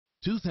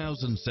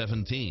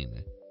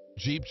2017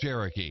 Jeep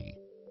Cherokee.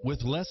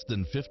 With less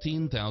than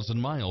 15,000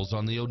 miles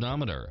on the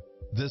odometer,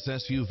 this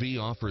SUV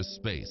offers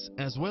space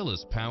as well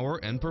as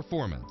power and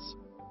performance.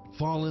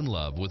 Fall in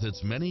love with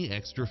its many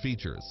extra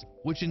features,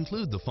 which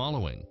include the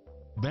following: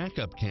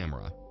 backup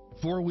camera,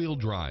 four-wheel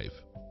drive,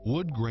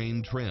 wood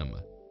grain trim,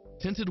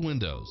 tinted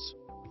windows,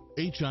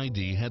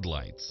 HID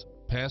headlights,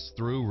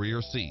 pass-through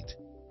rear seat,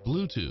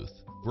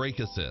 Bluetooth, brake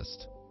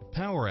assist,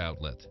 power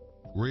outlet,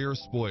 rear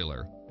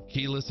spoiler,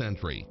 keyless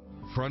entry,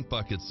 front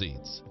bucket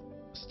seats,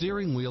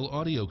 steering wheel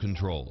audio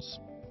controls,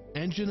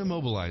 engine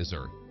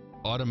immobilizer,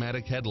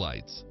 automatic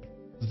headlights.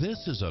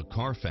 This is a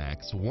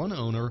Carfax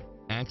one-owner,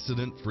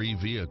 accident-free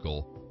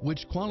vehicle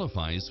which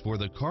qualifies for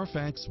the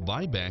Carfax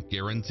buyback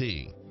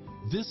guarantee.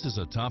 This is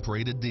a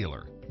top-rated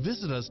dealer.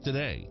 Visit us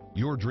today.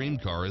 Your dream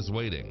car is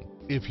waiting.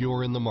 If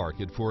you're in the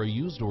market for a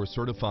used or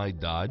certified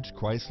Dodge,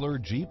 Chrysler,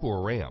 Jeep,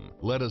 or Ram,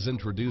 let us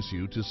introduce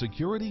you to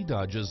Security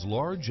Dodge's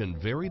large and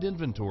varied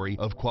inventory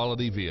of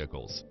quality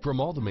vehicles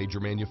from all the major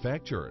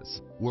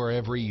manufacturers, where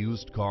every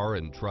used car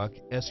and truck,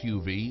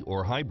 SUV,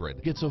 or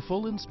hybrid gets a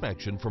full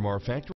inspection from our factory